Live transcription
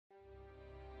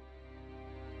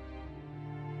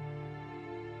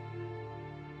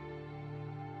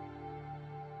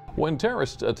When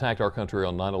terrorists attacked our country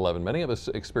on 9/11, many of us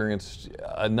experienced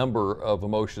a number of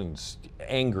emotions: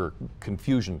 anger,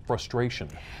 confusion, frustration.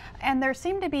 And there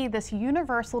seemed to be this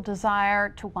universal desire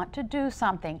to want to do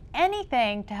something,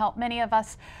 anything to help many of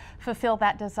us fulfill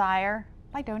that desire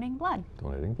by donating blood.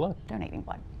 Donating blood. Donating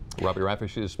blood. Robbie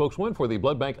Rafish is spokeswoman for the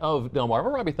Blood Bank of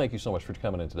Delmarva. Robbie, thank you so much for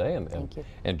coming in today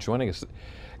and joining us.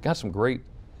 Got some great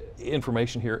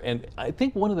information here, and I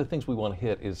think one of the things we want to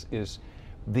hit is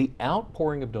the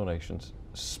outpouring of donations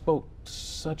spoke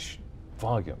such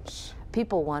volumes.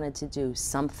 People wanted to do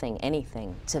something,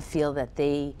 anything, to feel that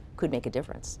they could make a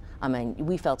difference. I mean,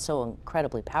 we felt so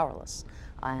incredibly powerless.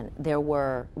 And there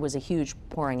was a huge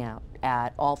pouring out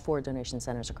at all 4 donation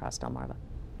centers across Delmarva.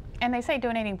 And they say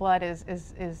donating blood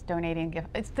is donating gift.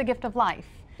 It's the gift of life.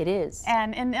 It is.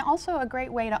 And also a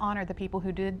great way to honor the people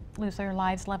who did lose their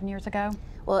lives 11 years ago.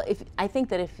 Well, I think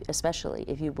that especially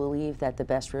if you believe that the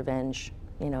best revenge,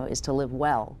 is to live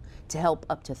well, to help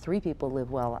up to 3 people live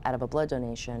well out of a blood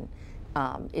donation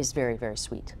is very, very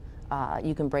sweet.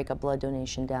 You can break a blood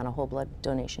donation down, a whole blood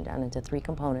donation down into 3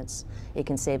 components. It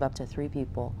can save up to 3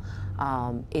 people.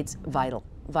 It's vital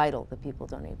that people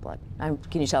donate blood.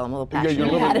 Can you tell I'm a little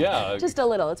passionate about it? Yeah. Just a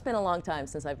little. It's been a long time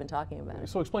since I've been talking about it.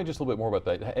 So explain just a little bit more about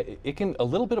that. A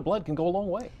little bit of blood can go a long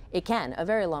way. It can, a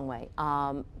very long way.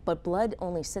 But blood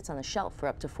only sits on the shelf for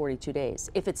up to 42 days,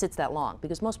 if it sits that long,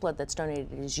 because most blood that's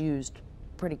donated is used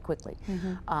pretty quickly.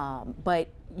 But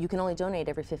you can only donate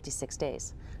every 56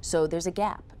 days. So there's a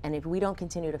gap, and if we don't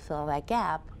continue to fill that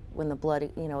gap when the blood,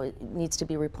 it needs to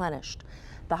be replenished.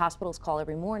 The hospitals call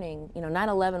every morning.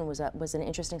 9/11 was an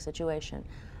interesting situation.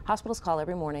 Hospitals call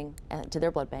every morning to their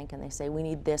blood bank and they say, we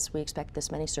need this, we expect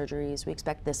this many surgeries, we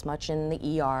expect this much in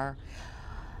the ER.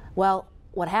 Well,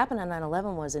 what happened on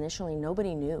 9/11 was initially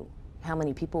nobody knew how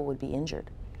many people would be injured.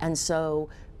 And so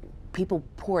people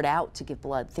poured out to give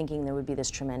blood thinking there would be this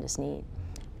tremendous need.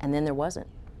 And then there wasn't.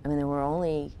 I mean, there were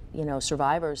only,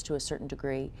 survivors to a certain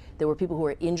degree. There were people who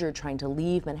were injured trying to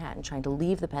leave Manhattan, trying to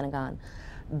leave the Pentagon.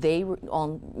 They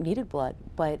all needed blood,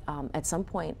 but at some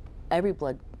point, every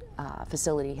blood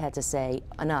facility had to say,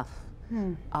 enough.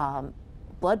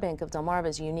 Blood Bank of Delmarva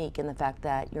is unique in the fact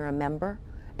that you're a member,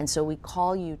 and so we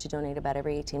call you to donate about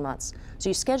every 18 months. So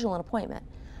you schedule an appointment.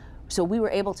 So we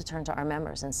were able to turn to our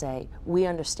members and say, we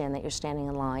understand that you're standing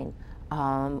in line.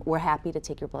 We're happy to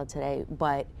take your blood today,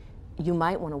 but you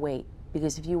might want to wait,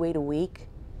 because if you wait a week,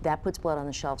 that puts blood on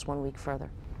the shelves 1 week further.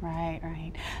 Right,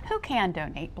 right. Who can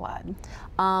donate blood?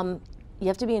 You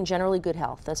have to be in generally good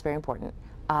health. That's very important.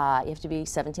 You have to be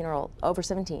 17 or over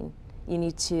 17. You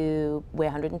need to weigh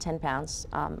 110 pounds.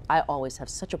 I always have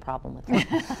such a problem with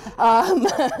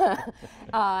that.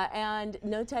 And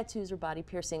no tattoos or body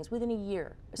piercings within a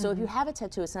year. So if you have a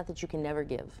tattoo, it's not that you can never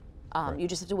give. You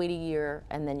just have to wait a year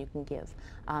and then you can give.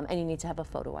 And you need to have a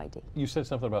photo ID. You said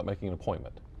something about making an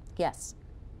appointment. Yes.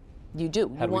 You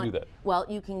do. How do we do that? Well,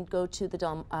 you can go to the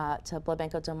to Blood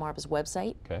Bank of Delmarva's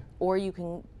website, or you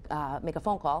can make a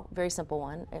phone call, very simple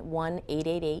one, at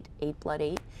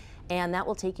 1-888-8-BLOOD-8, and that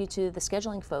will take you to the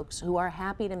scheduling folks who are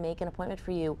happy to make an appointment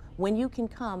for you when you can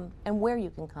come and where you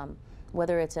can come,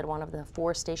 whether it's at one of the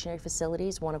 4 stationary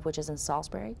facilities, one of which is in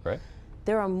Salisbury. Right.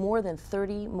 There are more than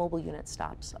 30 mobile unit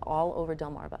stops all over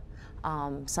Delmarva.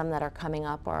 Some that are coming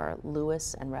up are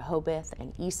Lewis and Rehoboth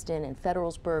and Easton and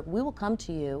Federalsburg. We will come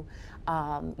to you.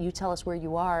 You tell us where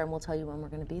you are and we'll tell you when we're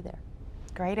going to be there.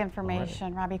 Great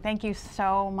information, Robbie. Thank you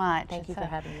so much. Thank you for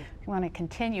having me. We want to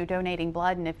continue donating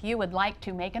blood, and if you would like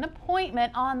to make an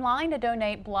appointment online to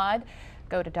donate blood,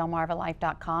 go to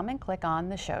delmarvalife.com and click on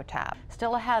the show tab.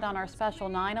 Still ahead on our special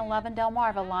 9/11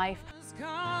 Delmarva Life,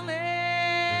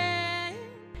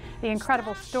 the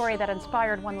incredible story that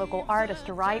inspired one local artist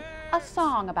to write a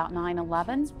song about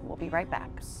 9/11. We'll be right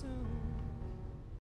back.